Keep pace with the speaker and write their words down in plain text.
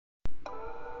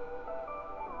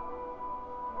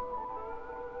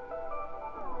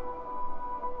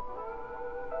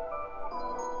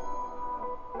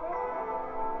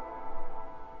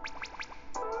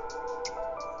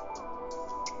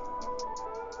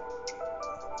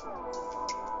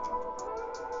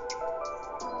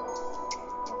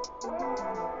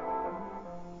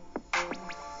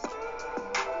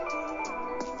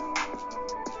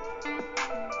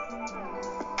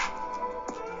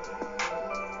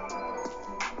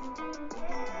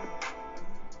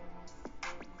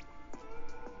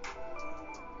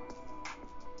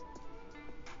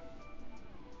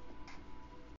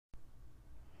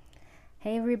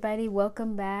Hey everybody,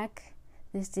 welcome back.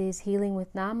 This is Healing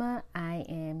with Nama. I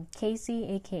am Casey,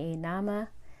 aka Nama,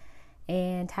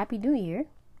 and Happy New Year.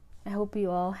 I hope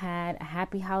you all had a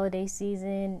happy holiday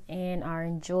season and are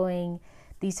enjoying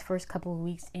these first couple of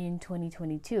weeks in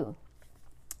 2022.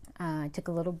 I took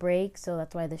a little break, so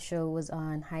that's why the show was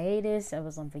on hiatus. I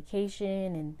was on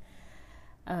vacation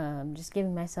and just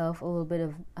giving myself a little bit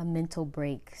of a mental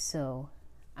break. So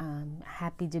I'm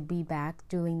happy to be back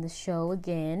doing the show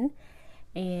again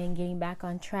and getting back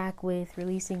on track with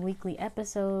releasing weekly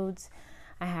episodes.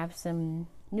 I have some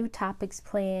new topics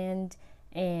planned,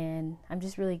 and I'm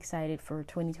just really excited for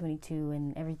 2022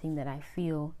 and everything that I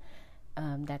feel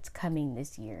that's coming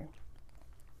this year.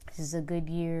 This is a good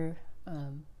year.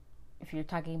 If you're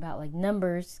talking about like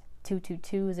numbers,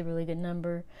 222 is a really good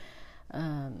number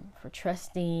for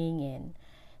trusting and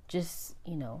just,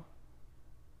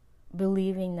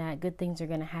 believing that good things are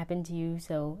going to happen to you.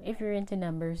 So if you're into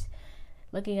numbers,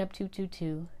 looking up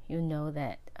 222, you'll know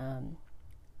that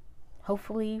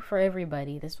hopefully for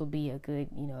everybody this will be a good,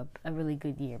 a really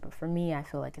good year. But for me, I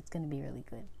feel like it's going to be really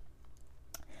good.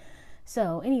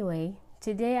 So anyway,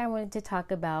 today I wanted to talk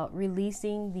about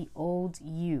releasing the old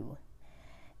you.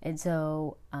 And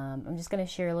so I'm just going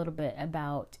to share a little bit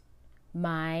about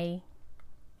my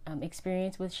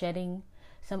experience with shedding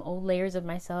some old layers of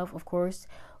myself. Of course,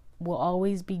 we'll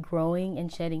always be growing and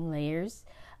shedding layers.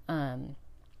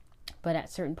 But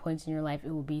at certain points in your life, it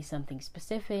will be something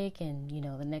specific, and,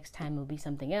 the next time it will be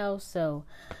something else. So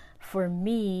for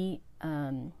me,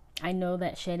 I know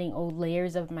that shedding old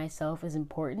layers of myself is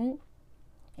important,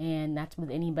 and that's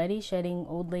with anybody. Shedding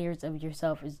old layers of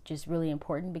yourself is just really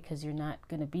important because you're not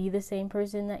going to be the same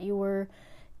person that you were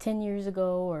 10 years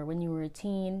ago or when you were a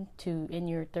teen to in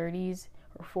your 30s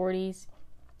or 40s.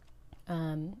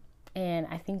 And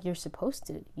I think you're supposed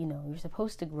to, you're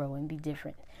supposed to grow and be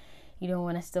different. You don't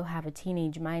want to still have a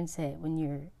teenage mindset when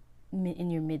you're in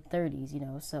your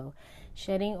mid-30s, So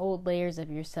shedding old layers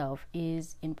of yourself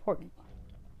is important.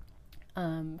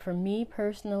 For me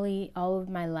personally, all of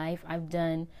my life, I've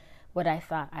done what I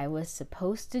thought I was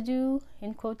supposed to do,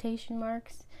 in quotation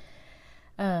marks.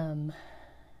 It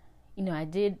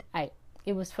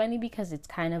was funny because it's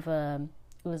kind of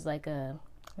it was like a,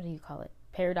 what do you call it?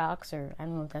 Paradox, or I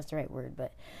don't know if that's the right word,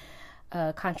 but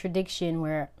a contradiction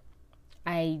where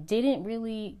I didn't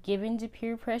really give in to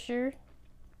peer pressure,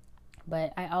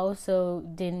 but I also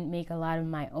didn't make a lot of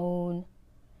my own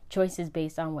choices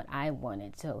based on what I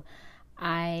wanted. So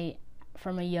I,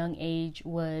 from a young age,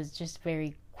 was just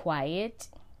very quiet.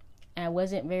 I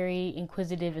wasn't very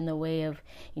inquisitive in the way of,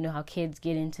 how kids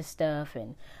get into stuff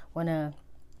and want to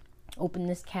open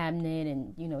this cabinet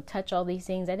and, touch all these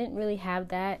things. I didn't really have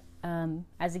that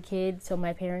as a kid, so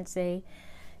my parents say.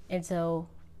 And so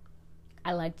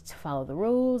I liked to follow the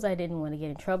rules. I didn't want to get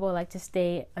in trouble. I liked to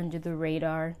stay under the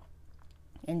radar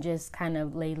and just kind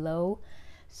of lay low.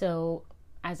 So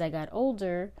as I got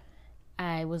older,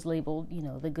 I was labeled,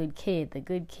 the good kid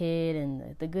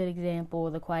and the good example,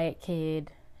 the quiet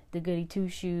kid, the goody two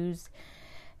shoes.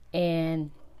 And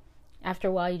after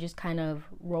a while, you just kind of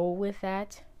roll with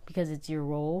that because it's your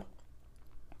role.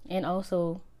 And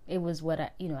also, it was what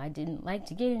I didn't like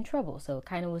to get in trouble. So it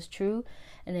kind of was true.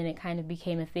 And then it kind of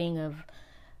became a thing of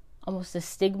almost a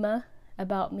stigma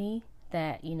about me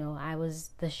that, I was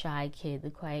the shy kid, the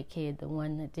quiet kid, the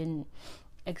one that didn't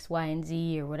X, Y, and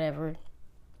Z or whatever.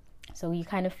 So you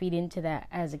kind of feed into that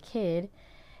as a kid,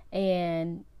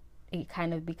 and it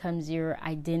kind of becomes your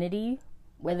identity.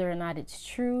 Whether or not it's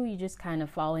true, you just kind of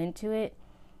fall into it.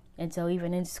 And so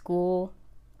even in school,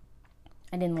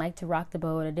 I didn't like to rock the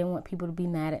boat. I didn't want people to be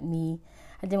mad at me.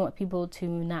 I didn't want people to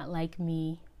not like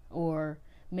me or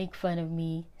make fun of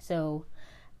me. So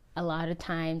a lot of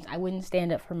times I wouldn't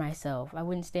stand up for myself. I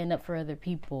wouldn't stand up for other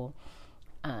people.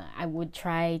 I would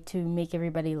try to make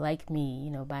everybody like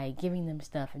me, by giving them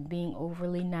stuff and being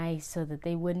overly nice so that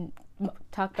they wouldn't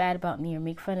talk bad about me or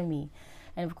make fun of me.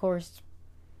 And of course,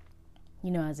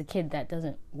 as a kid, that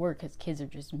doesn't work because kids are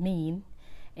just mean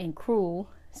and cruel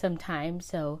sometimes.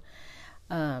 So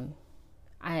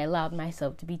I allowed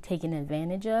myself to be taken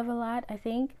advantage of a lot, I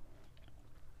think.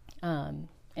 And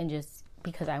just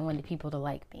because I wanted people to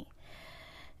like me.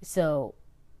 So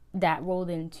that rolled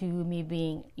into me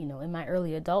being, in my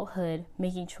early adulthood,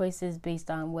 making choices based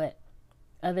on what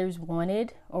others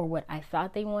wanted or what I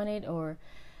thought they wanted or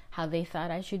how they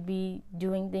thought I should be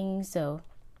doing things. So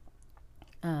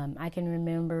I can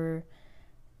remember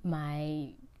my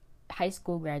high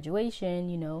school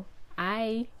graduation.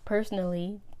 I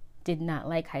personally did not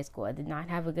like high school. I did not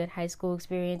have a good high school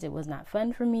experience. It was not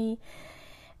fun for me.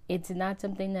 it's not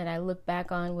something that I look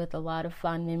back on with a lot of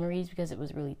fond memories because it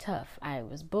was really tough. I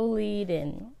was bullied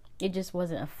and it just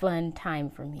wasn't a fun time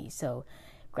for me. So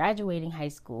graduating high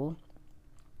school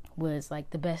was like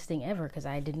the best thing ever because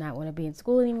I did not want to be in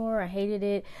school anymore. I hated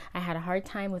it. I had a hard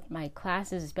time with my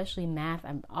classes, especially math.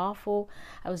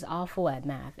 I was awful at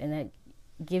math, and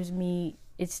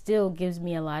it still gives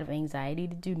me a lot of anxiety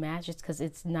to do math just because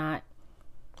it's not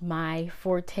my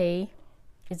forte.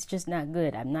 It's just not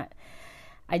good.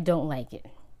 I don't like it.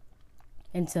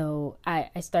 And so I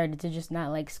started to just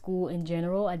not like school in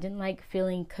general. I didn't like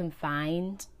feeling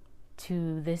confined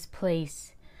to this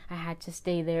place. I had to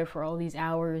stay there for all these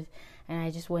hours, and I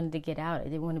just wanted to get out. I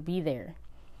didn't want to be there.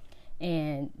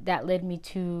 And that led me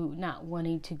to not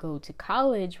wanting to go to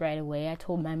college right away. I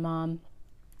told my mom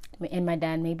and my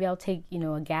dad, maybe I'll take,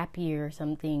 a gap year or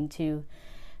something to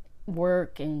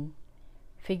work and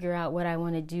figure out what I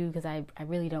want to do because I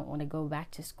really don't want to go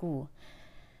back to school.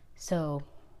 So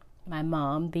my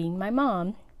mom, being my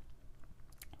mom,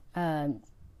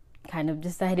 kind of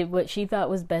decided what she thought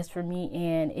was best for me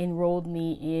and enrolled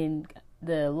me in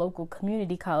the local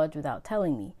community college without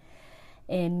telling me.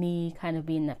 And me kind of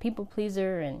being that people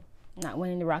pleaser and not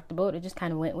wanting to rock the boat, I just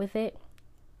kind of went with it.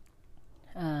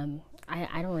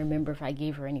 I don't remember if I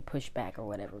gave her any pushback or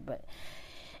whatever, but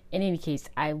in any case,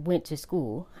 I went to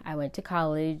school. I went to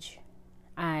college.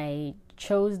 I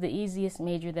chose the easiest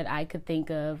major that I could think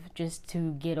of just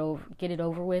to get it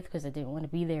over with because I didn't want to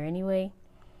be there anyway.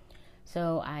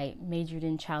 So I majored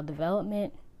in child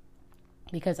development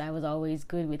because I was always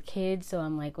good with kids. So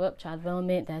I'm like, well, child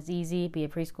development, that's easy. Be a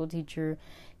preschool teacher,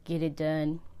 get it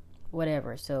done,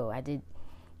 whatever. So I did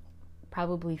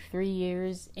probably 3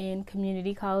 years in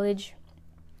community college,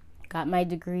 got my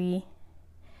degree,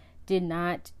 did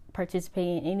not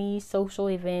participate in any social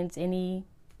events, any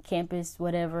campus,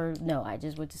 whatever. No, I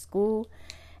just went to school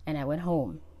and I went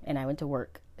home and I went to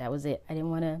work. That was it. I didn't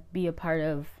want to be a part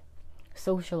of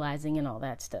socializing and all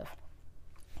that stuff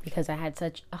because I had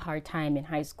such a hard time in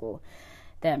high school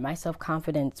that my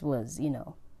self-confidence was,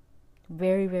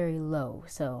 very, very low.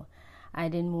 So I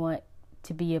didn't want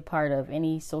to be a part of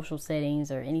any social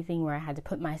settings or anything where I had to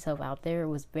put myself out there. It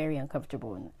was very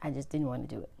uncomfortable and I just didn't want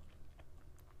to do it.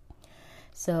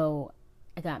 So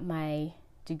I got my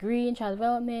degree in child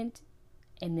development,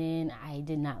 and then I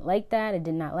did not like that. I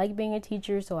did not like being a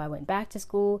teacher, so I went back to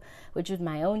school, which was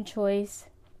my own choice,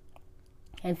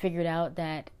 and figured out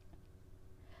that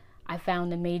I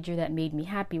found a major that made me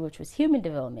happy, which was human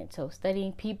development. So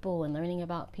studying people and learning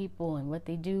about people and what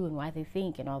they do and why they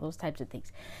think and all those types of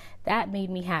things. That made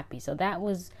me happy. So that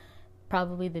was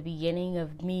probably the beginning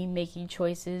of me making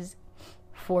choices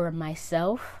for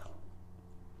myself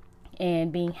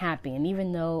and being happy. And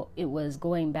even though it was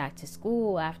going back to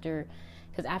school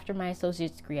because after my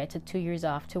associate's degree, I took 2 years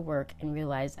off to work and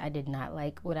realized I did not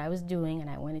like what I was doing and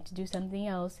I wanted to do something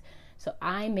else. So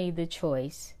I made the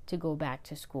choice to go back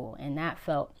to school, and that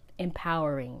felt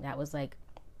empowering. That was like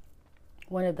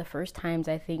one of the first times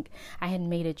I think I had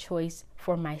made a choice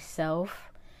for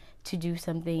myself to do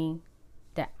something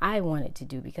that I wanted to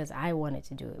do because I wanted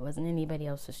to do it. It wasn't anybody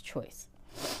else's choice.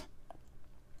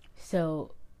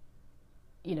 So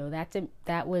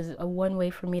that was a one way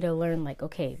for me to learn, like,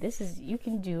 okay, you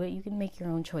can do it, you can make your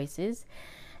own choices.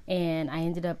 And I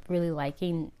ended up really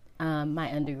liking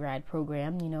my undergrad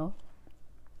program.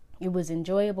 It was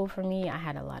enjoyable for me. I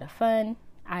had a lot of fun.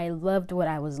 I loved what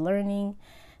I was learning.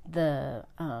 The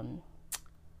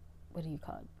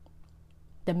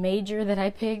the major that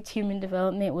I picked, human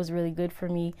development, was really good for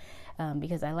me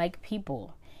because I like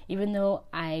people. Even though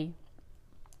I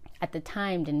at the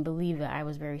time didn't believe that I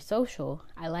was very social,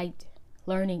 I liked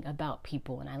learning about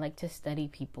people, and I like to study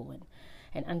people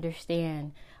and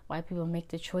understand why people make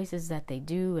the choices that they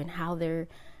do and how their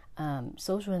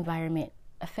social environment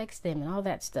affects them and all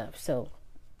that stuff. So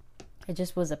it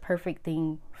just was a perfect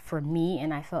thing for me,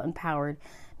 and I felt empowered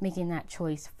making that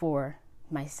choice for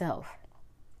myself.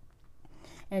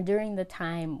 And during the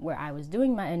time where I was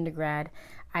doing my undergrad,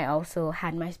 I also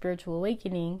had my spiritual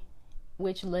awakening,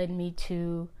 which led me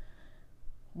to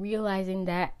realizing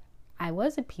that I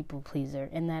was a people pleaser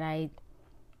and that I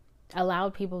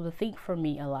allowed people to think for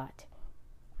me a lot.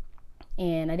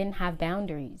 And I didn't have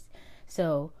boundaries.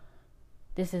 So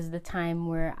this is the time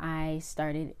where I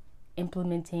started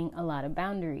implementing a lot of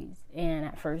boundaries. And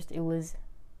at first it was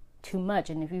too much.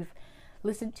 And if you've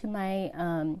listened to my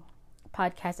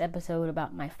podcast episode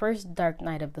about my first dark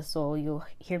night of the soul, you'll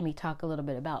hear me talk a little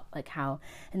bit about like how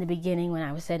in the beginning when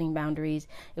I was setting boundaries,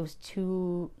 it was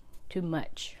too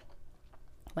much.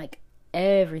 Like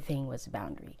everything was a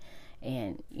boundary.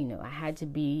 And, I had to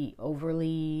be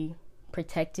overly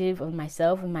protective of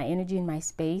myself and my energy and my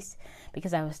space,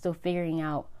 because I was still figuring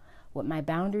out what my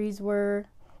boundaries were.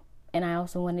 And I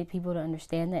also wanted people to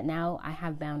understand that now I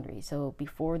have boundaries. So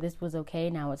before this was okay,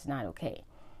 now it's not okay.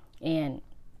 And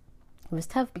it was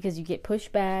tough because you get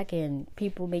pushback and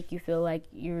people make you feel like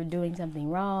you're doing something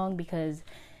wrong because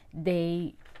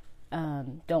they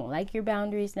don't like your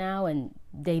boundaries now, and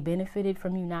they benefited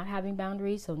from you not having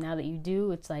boundaries. So now that you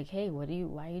do, it's like, hey, why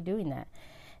are you doing that?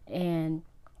 And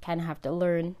kind of have to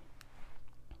learn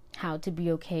how to be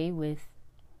okay with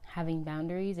having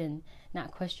boundaries and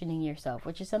not questioning yourself,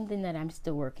 which is something that I'm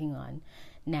still working on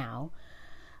now.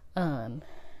 And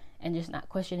just not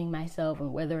questioning myself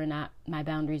and whether or not my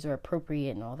boundaries are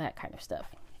appropriate and all that kind of stuff.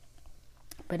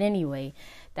 But anyway,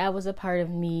 that was a part of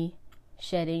me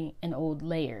shedding an old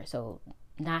layer. So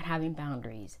not having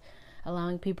boundaries,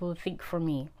 allowing people to think for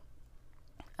me,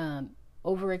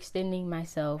 overextending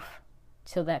myself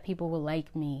so that people will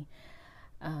like me,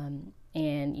 and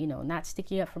not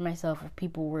sticking up for myself if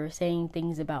people were saying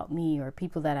things about me or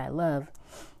people that I love.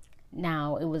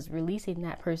 Now it was releasing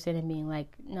that person and being like,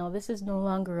 no, this is no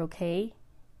longer okay.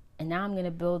 And now I'm going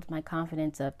to build my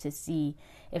confidence up to see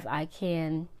if I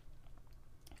can,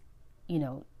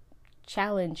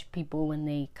 challenge people when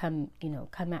they come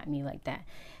at me like that.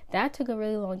 That took a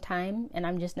really long time, and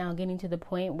I'm just now getting to the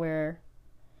point where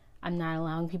I'm not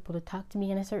allowing people to talk to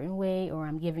me in a certain way, or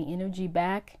I'm giving energy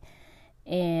back,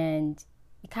 and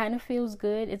it kind of feels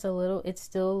good. It's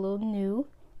still a little new,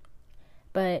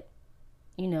 but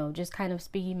just kind of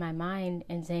speaking my mind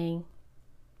and saying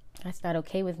that's not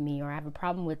okay with me, or I have a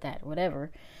problem with that,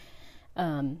 whatever,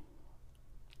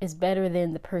 is better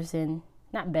than the person.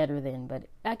 Not better than, but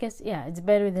I guess, yeah, it's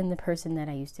better than the person that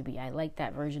I used to be. I like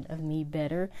that version of me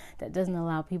better that doesn't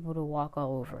allow people to walk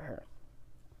all over her.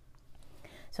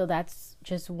 So that's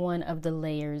just one of the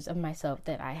layers of myself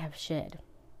that I have shed.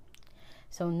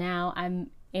 So now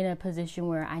I'm in a position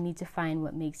where I need to find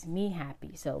what makes me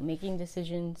happy. So making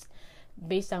decisions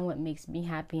based on what makes me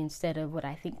happy instead of what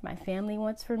I think my family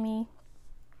wants for me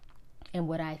and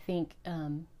what I think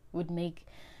would make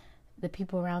the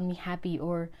people around me happy,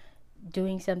 or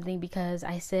doing something because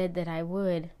I said that I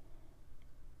would.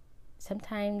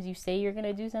 Sometimes you say you're going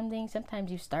to do something,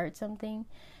 sometimes you start something,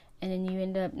 and then you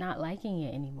end up not liking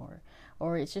it anymore,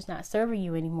 or it's just not serving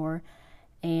you anymore,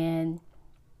 and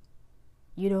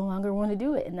you no longer want to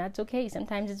do it, and that's okay.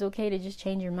 Sometimes it's okay to just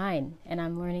change your mind, and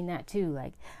I'm learning that too.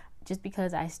 Like, just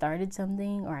because I started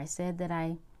something or I said that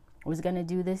I was going to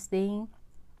do this thing,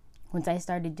 once I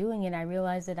started doing it, I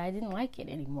realized that I didn't like it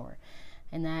anymore,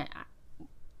 and that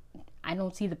I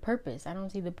don't see the purpose. I don't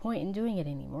see the point in doing it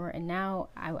anymore. And now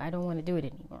I don't want to do it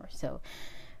anymore. So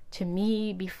to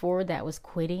me, before, that was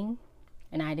quitting.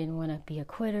 And I didn't want to be a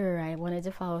quitter. I wanted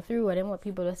to follow through. I didn't want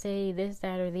people to say this,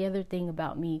 that, or the other thing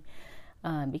about me,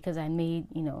 because I made,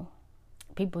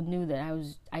 people knew that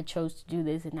I chose to do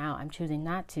this, and now I'm choosing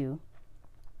not to.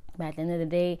 But at the end of the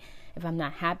day, if I'm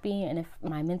not happy and if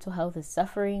my mental health is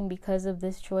suffering because of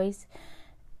this choice,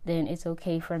 then it's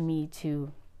okay for me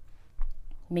to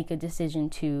make a decision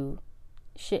to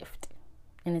shift.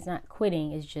 And it's not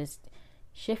quitting, it's just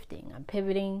shifting. I'm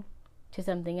pivoting to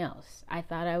something else. I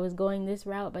thought I was going this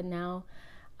route, but now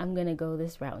I'm going to go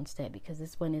this route instead, because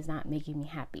this one is not making me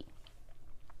happy.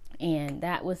 And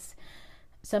that was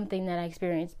something that I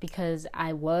experienced because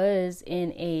I was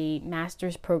in a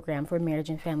master's program for marriage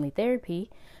and family therapy,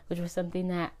 which was something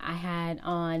that I had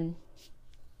on,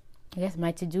 I guess,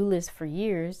 my to-do list for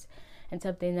years, and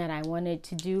something that I wanted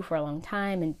to do for a long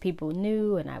time, and people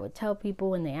knew, and I would tell people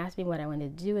when they asked me what I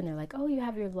wanted to do, and they're like, oh, you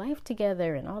have your life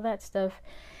together and all that stuff.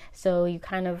 So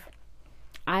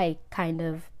I kind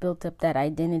of built up that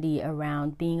identity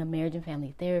around being a marriage and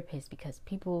family therapist, because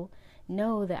people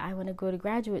know that I want to go to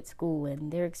graduate school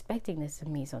and they're expecting this of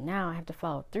me. So now I have to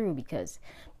follow through, because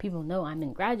people know I'm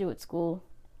in graduate school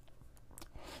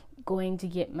going to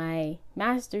get my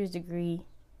master's degree,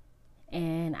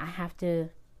 and I have to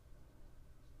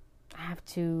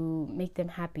make them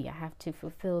happy. I have to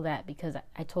fulfill that because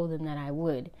I told them that I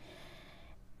would.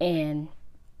 And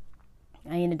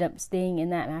I ended up staying in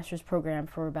that master's program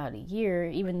for about a year,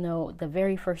 even though the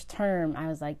very first term I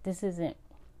was like,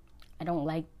 I don't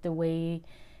like the way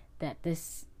that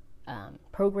this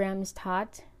program is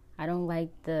taught. I don't like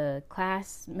the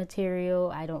class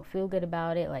material. I don't feel good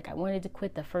about it. Like, I wanted to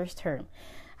quit the first term.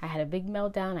 I had a big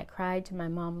meltdown. I cried to my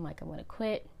mom, like, I want to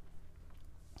quit.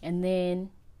 And then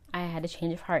I had a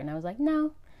change of heart, and I was like,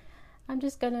 no, I'm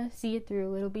just going to see it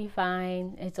through. It'll be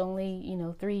fine. It's only,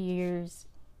 3 years.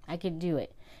 I could do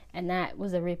it. And that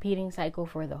was a repeating cycle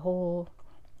for the whole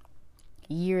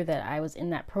year that I was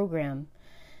in that program.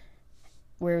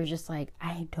 where it was just like,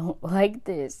 I don't like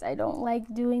this. I don't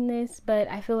like doing this, but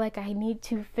I feel like I need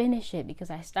to finish it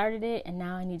because I started it and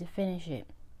now I need to finish it.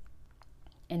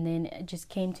 And then it just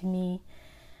came to me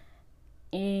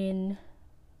in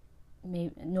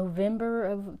maybe November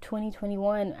of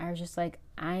 2021. I was just like,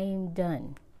 I'm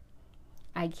done.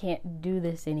 I can't do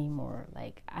this anymore.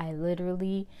 Like, I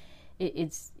literally,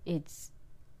 it's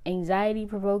anxiety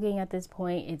provoking at this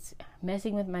point. It's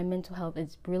messing with my mental health.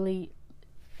 It's really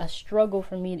a struggle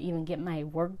for me to even get my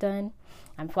work done.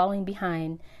 I'm falling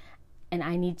behind and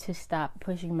I need to stop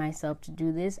pushing myself to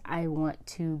do this. I want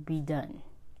to be done.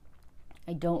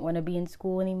 I don't want to be in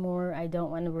school anymore. I don't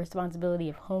want the responsibility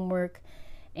of homework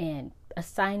and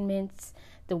assignments.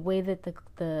 The way that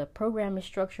the program is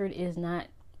structured is not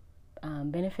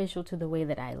beneficial to the way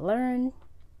that I learn,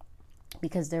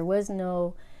 because there was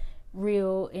no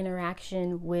real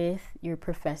interaction with your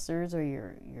professors or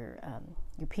your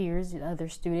peers, other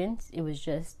students. It was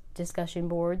just discussion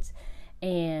boards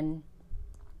and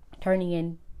turning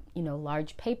in,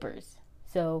 large papers.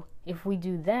 So if we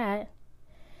do that,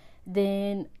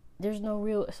 then there's no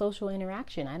real social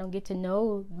interaction. I don't get to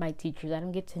know my teachers. I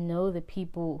don't get to know the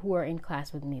people who are in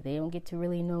class with me. They don't get to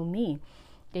really know me.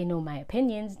 They know my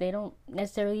opinions. They don't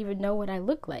necessarily even know what I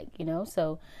look like,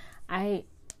 So I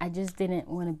just didn't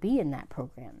want to be in that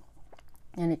program.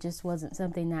 And it just wasn't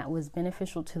something that was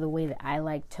beneficial to the way that I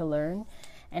like to learn.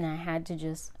 And I had to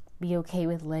just be okay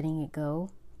with letting it go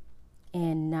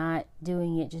and not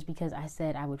doing it just because I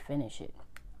said I would finish it.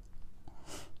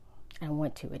 I don't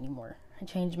want to anymore. I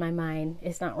changed my mind.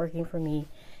 It's not working for me.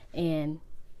 And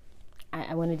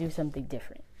I want to do something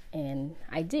different. And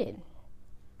I did.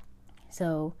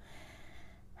 So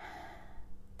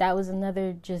that was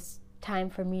another just time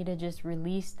for me to just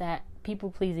release that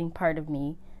people-pleasing part of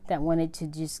me that wanted to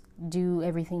just do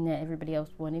everything that everybody else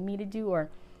wanted me to do,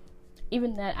 or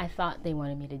even that I thought they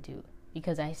wanted me to do,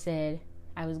 because I said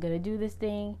I was going to do this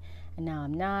thing and now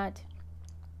I'm not.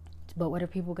 But what are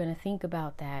people going to think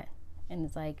about that? And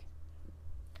it's like,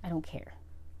 I don't care.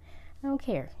 I don't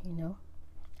care,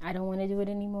 I don't want to do it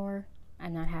anymore.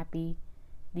 I'm not happy.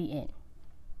 The end.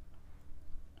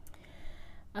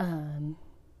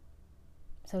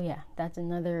 So yeah, that's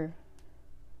another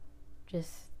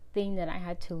just thing that I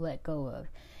had to let go of.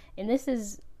 And this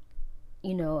is,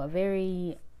 a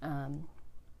very,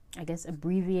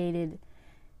 abbreviated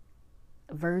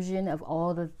version of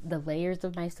all the layers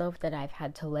of myself that I've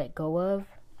had to let go of.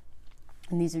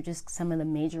 And these are just some of the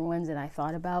major ones that I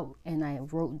thought about and I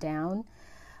wrote down,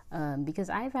 because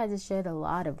I've had to shed a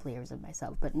lot of layers of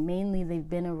myself, but mainly they've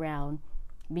been around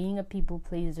being a people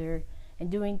pleaser and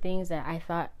doing things that I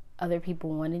thought other people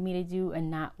wanted me to do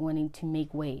and not wanting to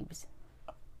make waves,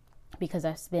 because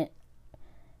I've spent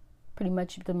pretty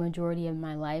much the majority of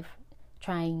my life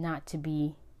trying not to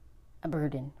be a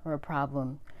burden or a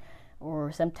problem,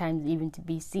 or sometimes even to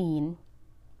be seen.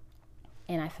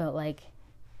 And I felt like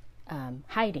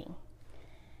hiding.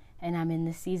 And I'm in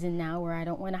this season now where I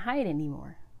don't want to hide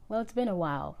anymore. Well, it's been a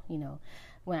while,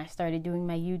 when I started doing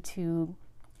my YouTube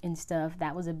and stuff,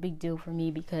 that was a big deal for me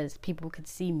because people could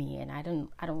see me, and I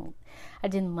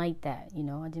didn't like that,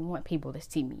 I didn't want people to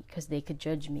see me because they could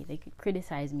judge me, they could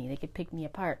criticize me, they could pick me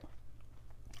apart.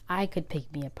 I could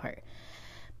pick me apart.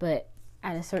 But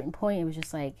at a certain point, it was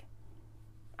just like,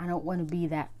 I don't want to be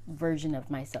that version of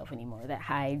myself anymore that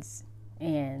hides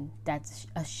and that's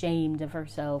ashamed of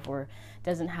herself or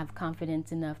doesn't have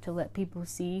confidence enough to let people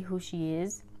see who she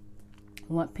is.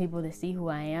 I want people to see who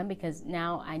I am, because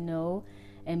now I know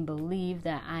and believe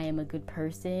that I am a good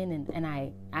person, and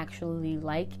I actually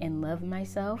like and love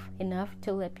myself enough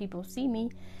to let people see me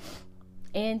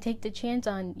and take the chance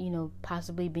on,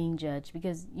 possibly being judged,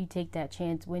 because you take that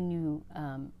chance when you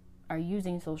are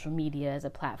using social media as a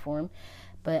platform.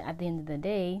 But at the end of the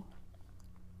day,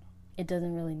 it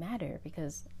doesn't really matter,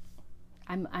 because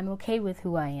I'm okay with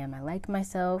who I am. I like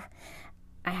myself.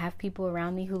 I have people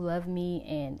around me who love me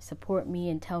and support me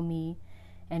and tell me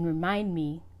and remind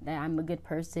me that I'm a good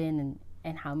person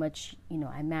and how much,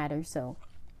 I matter. So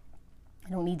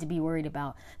I don't need to be worried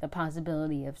about the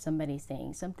possibility of somebody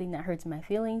saying something that hurts my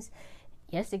feelings.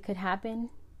 Yes, it could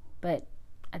happen, but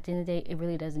at the end of the day, it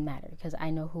really doesn't matter because I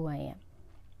know who I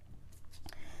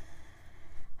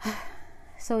am.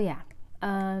 So yeah,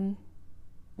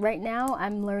 right now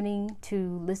I'm learning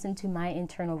to listen to my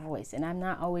internal voice, and I'm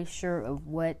not always sure of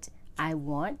what I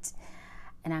want,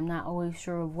 and I'm not always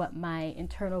sure of what my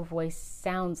internal voice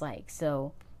sounds like.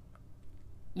 So,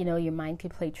 your mind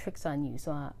could play tricks on you.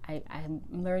 So I'm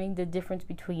learning the difference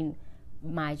between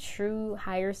my true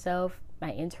higher self,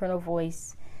 my internal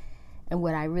voice, and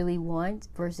what I really want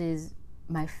versus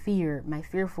my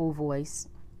fearful voice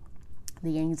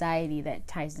the anxiety that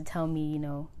tries to tell me,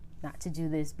 not to do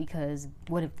this because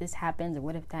what if this happens, or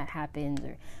what if that happens,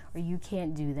 or you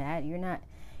can't do that, you're not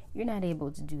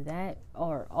able to do that,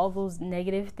 or all those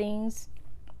negative things.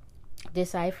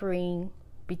 Deciphering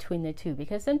between the two,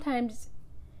 because sometimes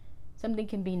something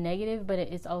can be negative, but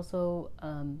it's also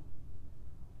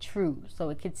true. So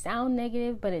it could sound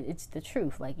negative, but it's the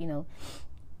truth. Like,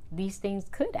 these things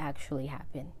could actually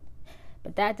happen,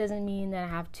 but that doesn't mean that I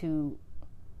have to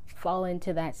fall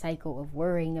into that cycle of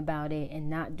worrying about it and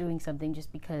not doing something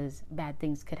just because bad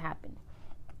things could happen.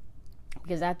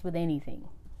 Because that's with anything.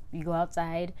 You go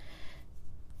outside,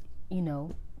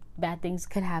 bad things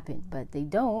could happen, but they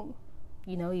don't.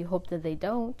 You hope that they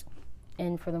don't,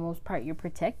 and for the most part you're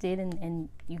protected, and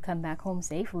you come back home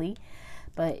safely.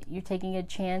 But you're taking a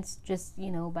chance just,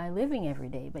 by living every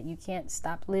day. But you can't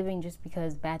stop living just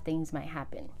because bad things might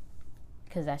happen,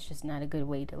 because that's just not a good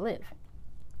way to live.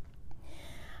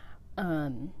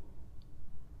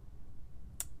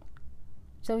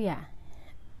 So yeah,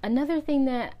 another thing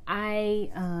that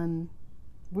I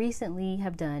recently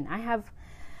have done, I have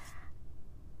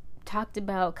talked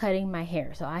about cutting my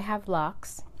hair. So I have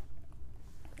locks,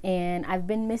 and I've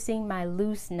been missing my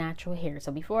loose natural hair.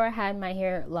 So before I had my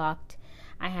hair locked,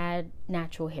 I had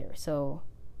natural hair. So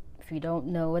if you don't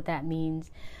know what that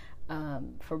means,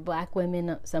 for black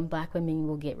women, some black women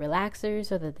will get relaxers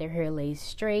so that their hair lays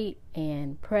straight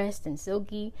and pressed and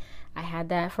silky. I had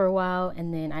that for a while,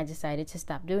 and then I decided to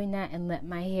stop doing that and let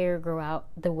my hair grow out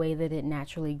the way that it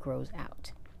naturally grows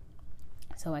out.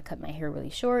 So I cut my hair really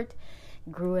short,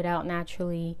 grew it out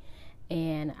naturally,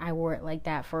 and I wore it like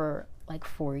that for like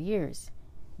 4 years.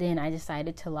 Then I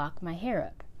decided to lock my hair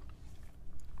up.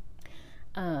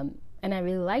 And I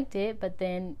really liked it, but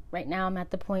then right now I'm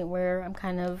at the point where I'm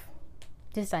kind of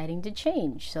deciding to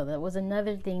change. So that was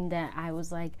another thing that I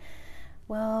was like,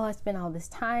 well, I spent all this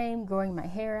time growing my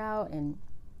hair out, and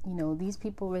these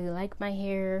people really like my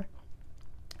hair,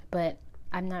 but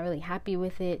I'm not really happy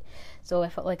with it. So I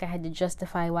felt like I had to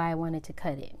justify why I wanted to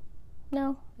cut it.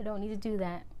 No, I don't need to do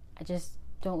that. I just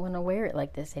don't want to wear it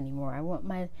like this anymore. I want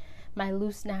my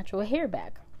loose natural hair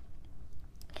back.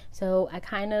 So I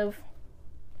kind of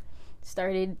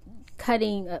started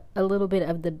cutting a little bit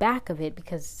of the back of it,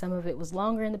 because some of it was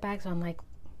longer in the back. So I'm like,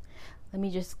 let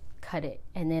me just cut it.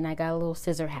 And then I got a little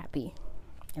scissor happy,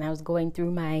 and I was going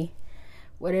through my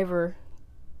whatever,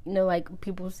 like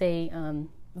people say,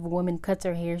 if a woman cuts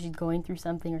her hair, she's going through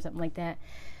something or something like that.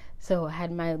 So I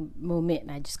had my moment,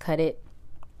 and I just cut it,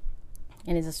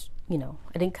 and it's just,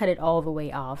 I didn't cut it all the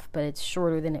way off, but it's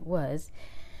shorter than it was.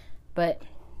 But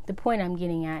the point I'm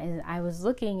getting at is I was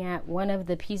looking at one of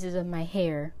the pieces of my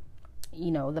hair,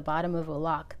 the bottom of a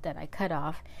lock that I cut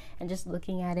off, and just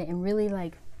looking at it and really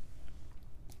like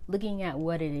looking at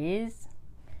what it is.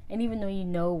 And even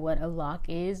though what a lock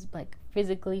is, like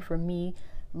physically for me,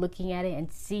 looking at it and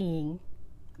seeing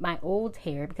my old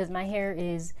hair, because my hair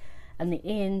is on the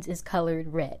ends is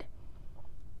colored red.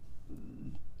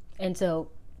 And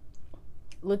so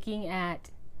looking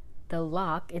at the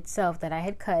lock itself that I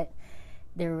had cut,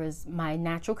 there was my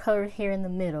natural colored hair in the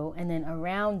middle, and then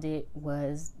around it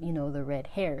was, the red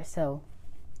hair. So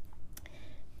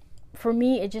for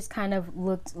me, it just kind of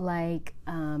looked like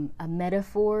a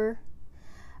metaphor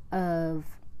of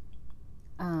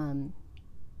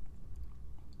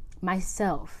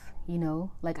myself,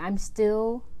 like I'm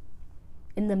still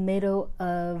in the middle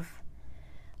of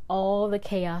all the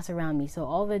chaos around me. So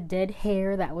all the dead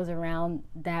hair that was around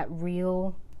that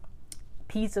real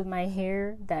piece of my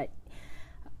hair that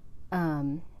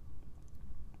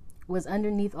was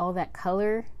underneath all that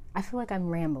color. I feel like I'm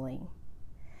rambling.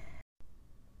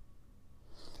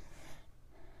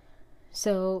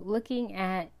 So looking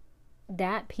at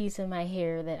that piece of my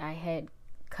hair that I had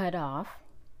cut off,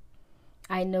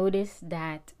 I noticed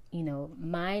that,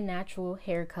 my natural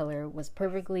hair color was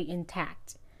perfectly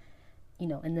intact,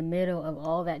 in the middle of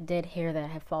all that dead hair that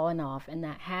had fallen off and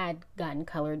that had gotten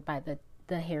colored by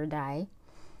the hair dye.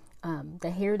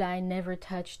 The hair dye never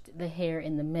touched the hair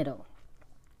in the middle.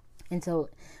 And so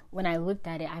when I looked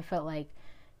at it, I felt like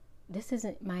this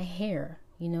isn't my hair,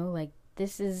 like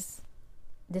this is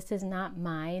not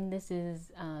mine. This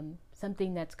is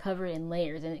something that's covered in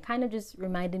layers. And it kind of just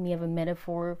reminded me of a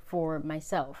metaphor for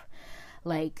myself.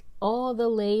 Like all the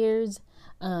layers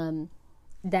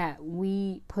that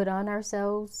we put on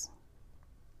ourselves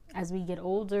as we get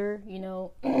older,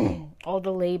 all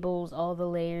the labels, all the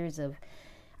layers of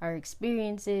our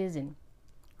experiences and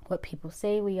what people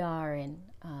say we are, and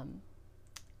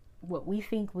what we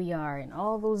think we are, and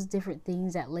all those different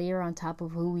things that layer on top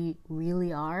of who we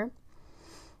really are,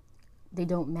 they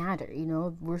don't matter.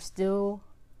 We're still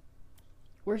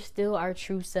we're still our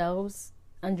true selves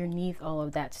underneath all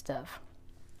of that stuff.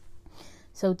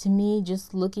 So to me,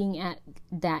 just looking at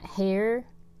that hair,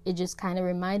 it just kind of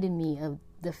reminded me of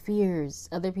the fears,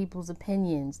 other people's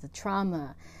opinions, the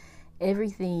trauma,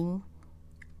 everything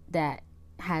that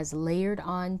has layered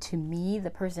on to me,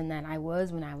 the person that I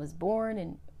was when I was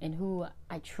born, and who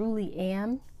I truly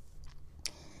am.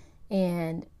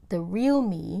 And the real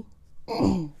me,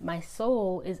 my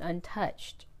soul, is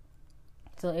untouched.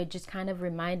 So it just kind of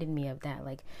reminded me of that.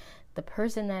 Like, the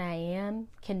person that I am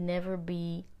can never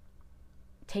be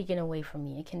taken away from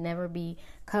me. It can never be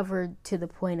covered to the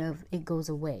point of it goes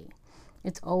away.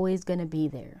 It's always going to be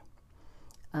there.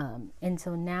 And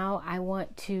so now I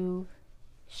want to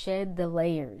shed the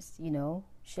layers,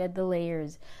 shed the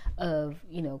layers of,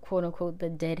 quote unquote, the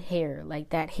dead hair, like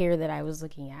that hair that I was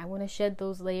looking at. I want to shed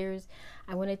those layers.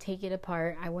 I want to take it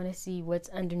apart. I want to see what's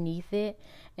underneath it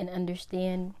and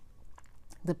understand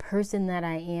the person that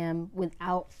I am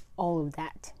without all of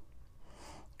that.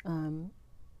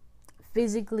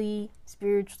 Physically,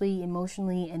 spiritually,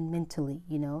 emotionally, and mentally,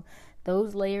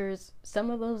 those layers, some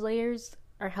of those layers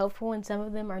are helpful and some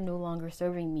of them are no longer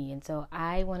serving me. And so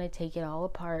I want to take it all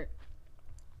apart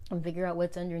and figure out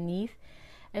what's underneath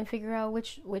and figure out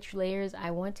which layers I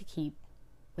want to keep,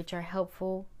 which are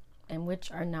helpful and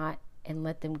which are not, and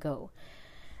let them go.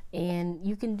 And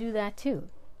you can do that too.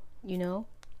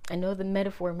 I know the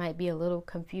metaphor might be a little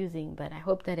confusing, but I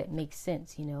hope that it makes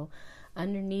sense.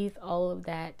 Underneath all of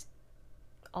that,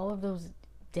 all of those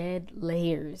dead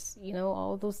layers,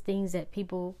 all of those things that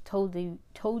people told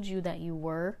you that you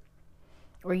were,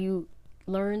 or you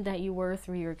learned that you were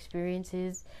through your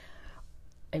experiences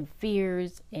and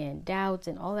fears and doubts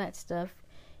and all that stuff.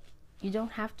 You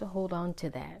don't have to hold on to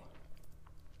that.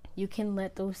 You can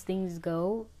let those things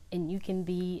go, and you can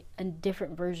be a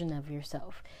different version of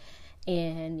yourself.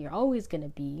 And you're always going to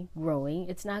be growing.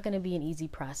 It's not going to be an easy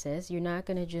process. You're not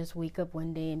going to just wake up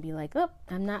one day and be like, oh,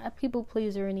 I'm not a people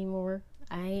pleaser anymore.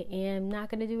 I am not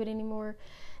going to do it anymore.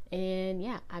 And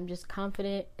yeah, I'm just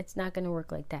confident it's not going to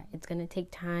work like that. It's going to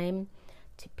take time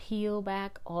to peel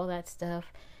back all that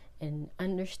stuff and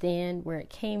understand where it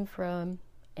came from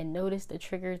and notice the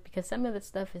triggers, because some of the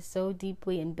stuff is so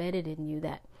deeply embedded in you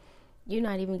that you're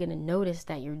not even going to notice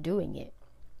that you're doing it.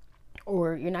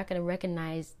 Or you're not going to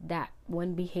recognize that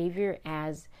one behavior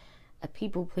as a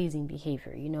people-pleasing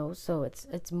behavior, So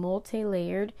it's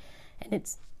multi-layered, and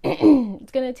it's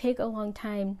it's going to take a long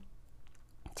time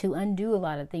to undo a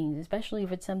lot of things, especially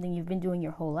if it's something you've been doing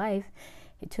your whole life.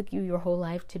 It took you your whole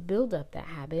life to build up that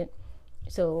habit.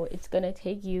 So it's going to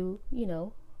take you,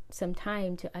 some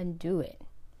time to undo it.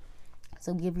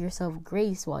 So give yourself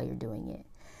grace while you're doing it.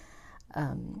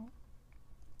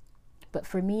 But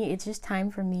for me, it's just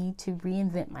time for me to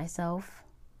reinvent myself,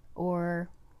 or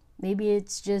maybe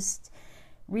it's just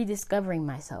rediscovering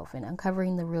myself and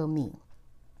uncovering the real me.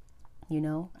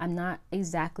 I'm not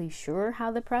exactly sure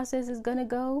how the process is going to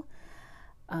go.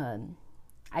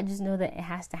 I just know that it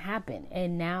has to happen,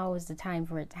 and now is the time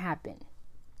for it to happen,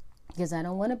 because I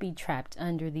don't want to be trapped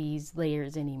under these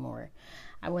layers anymore.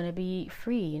 I want to be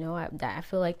free. I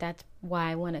feel like that's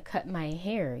why I want to cut my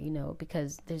hair,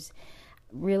 because there's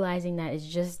realizing that it's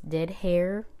just dead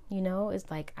hair, it's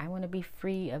like I want to be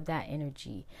free of that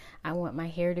energy. I want my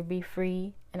hair to be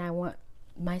free, and I want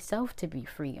myself to be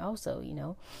free also.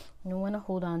 I don't want to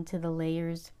hold on to the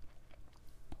layers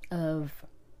of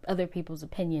other people's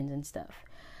opinions and stuff.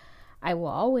 I will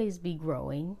always be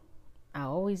growing.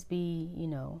 I'll always be,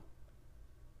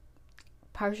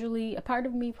 partially, a part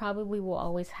of me probably will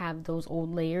always have those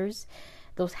old layers,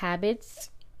 those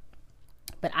habits,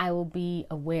 but I will be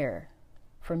aware.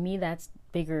 For me, that's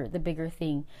the bigger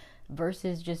thing,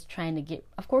 versus just trying to get,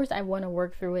 of course, I want to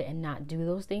work through it and not do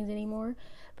those things anymore.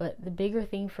 But the bigger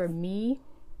thing for me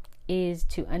is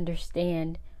to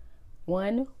understand,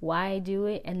 one, why I do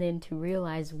it, and then to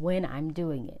realize when I'm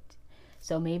doing it.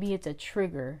 So maybe it's a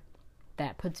trigger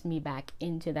that puts me back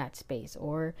into that space,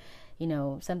 or,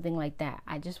 something like that.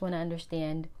 I just want to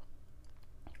understand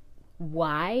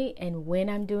why and when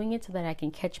I'm doing it, so that I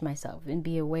can catch myself and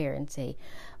be aware and say,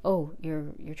 oh,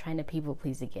 you're trying to people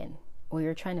please again, or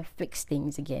you're trying to fix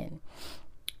things again,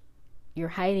 you're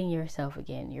hiding yourself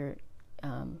again, you're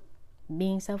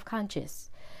being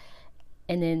self-conscious.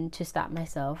 And then to stop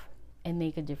myself and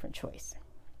make a different choice.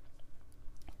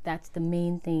 That's the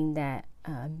main thing that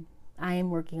I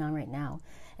am working on right now,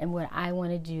 and what I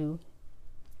want to do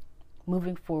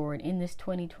moving forward in this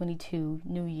 2022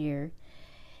 new year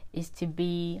is to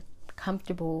be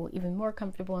comfortable, even more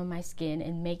comfortable in my skin,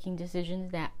 and making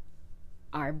decisions that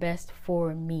are best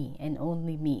for me and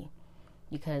only me,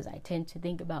 because I tend to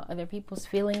think about other people's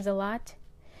feelings a lot,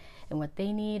 and what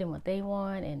they need and what they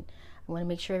want, and I want to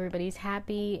make sure everybody's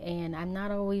happy, and I'm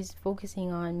not always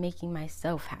focusing on making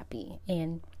myself happy.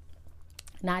 And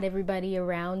not everybody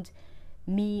around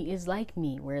me is like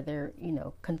me, where they're,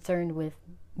 concerned with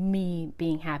me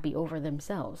being happy over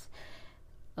themselves.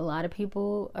 A lot of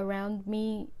people around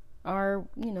me are,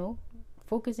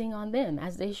 focusing on them,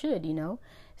 as they should,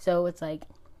 So it's like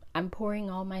I'm pouring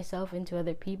all myself into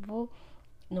other people.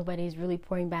 Nobody's really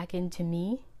pouring back into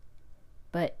me.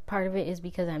 But part of it is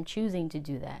because I'm choosing to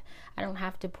do that. I don't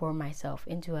have to pour myself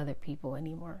into other people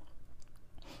anymore.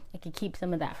 I can keep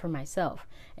some of that for myself.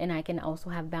 And I can also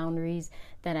have boundaries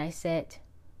that I set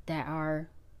that are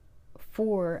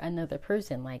for another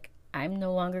person. Like, I'm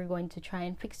no longer going to try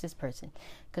and fix this person.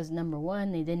 Because number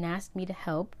one, they didn't ask me to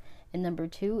help. And number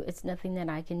two, it's nothing that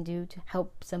I can do to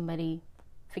help somebody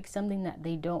fix something that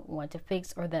they don't want to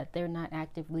fix, or that they're not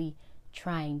actively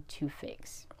trying to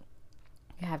fix.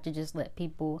 You have to just let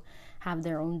people have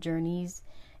their own journeys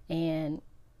and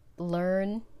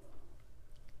learn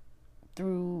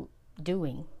through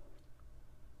doing.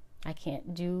 I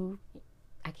can't do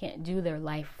their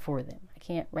life for them. I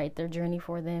can't write their journey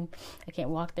for them. I can't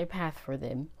walk their path for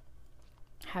them.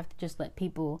 I have to just let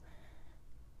people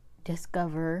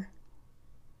discover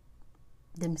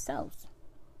themselves,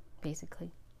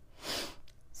 basically.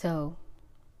 So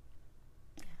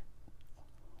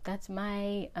that's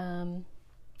my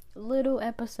little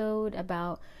episode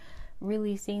about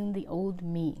releasing the old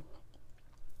me.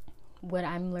 What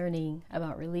I'm learning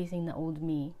about releasing the old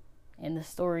me, and the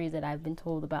stories that I've been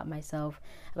told about myself,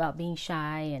 about being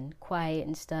shy and quiet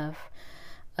and stuff.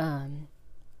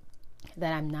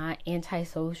 That I'm not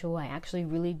antisocial. I actually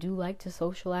really do like to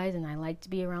socialize, and I like to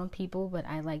be around people, but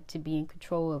I like to be in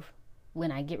control of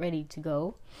when I get ready to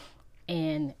go,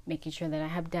 and making sure that I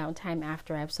have downtime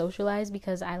after I've socialized,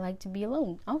 because I like to be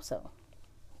alone also.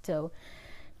 So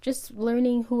just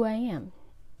learning who I am.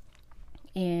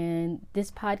 And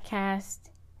this podcast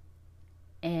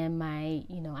and my,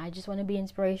 I just want to be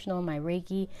inspirational. My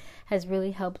Reiki has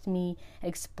really helped me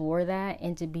explore that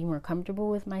and to be more comfortable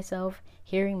with myself,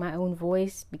 hearing my own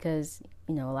voice, because,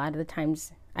 a lot of the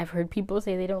times I've heard people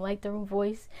say they don't like their own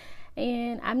voice,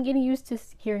 and I'm getting used to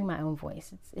hearing my own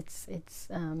voice. It's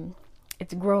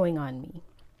growing on me.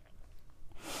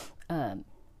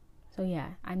 So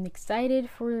yeah, I'm excited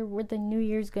for what the new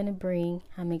year's going to bring.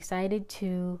 I'm excited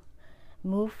to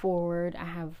move forward. I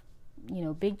have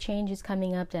big changes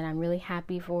coming up that I'm really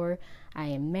happy for. I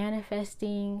am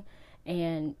manifesting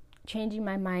and changing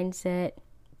my mindset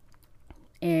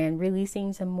and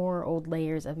releasing some more old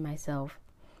layers of myself.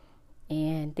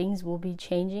 And things will be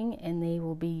changing, and they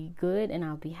will be good, and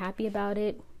I'll be happy about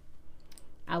it.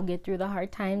 I'll get through the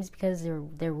hard times, because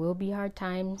there will be hard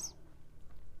times,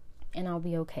 and I'll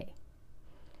be okay.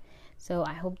 So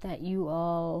I hope that you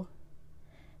all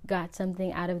got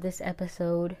something out of this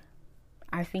episode,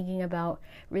 are thinking about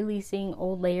releasing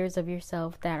old layers of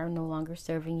yourself that are no longer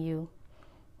serving you,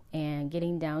 and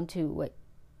getting down to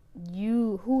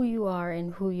who you are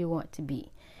and who you want to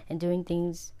be, and doing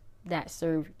things that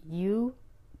serve you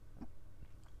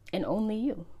and only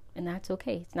you. And that's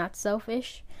okay. It's not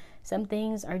selfish. Some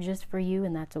things are just for you,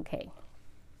 and that's okay.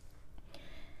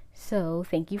 So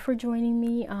thank you for joining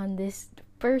me on this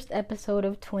first episode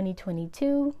of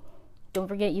 2022. Don't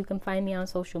forget, you can find me on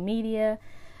social media.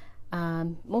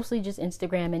 Mostly just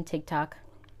Instagram and TikTok.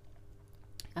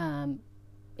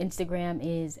 Instagram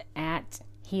is at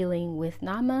Healing with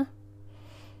Nama.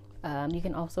 You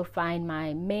can also find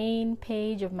my main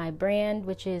page of my brand,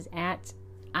 which is at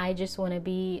I Just Want to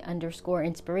Be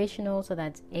 _inspirational. So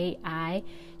that's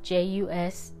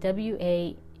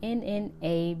AIJUSWANNABE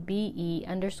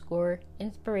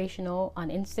 _inspirational on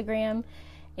Instagram,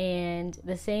 and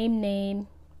the same name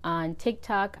on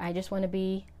TikTok. I Just Want to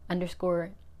Be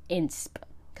 _insp,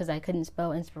 because I couldn't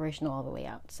spell inspirational all the way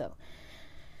out.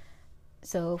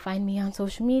 So find me on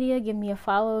social media, give me a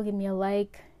follow, give me a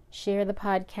like, share the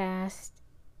podcast,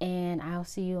 and I'll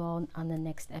see you all on the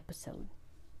next episode.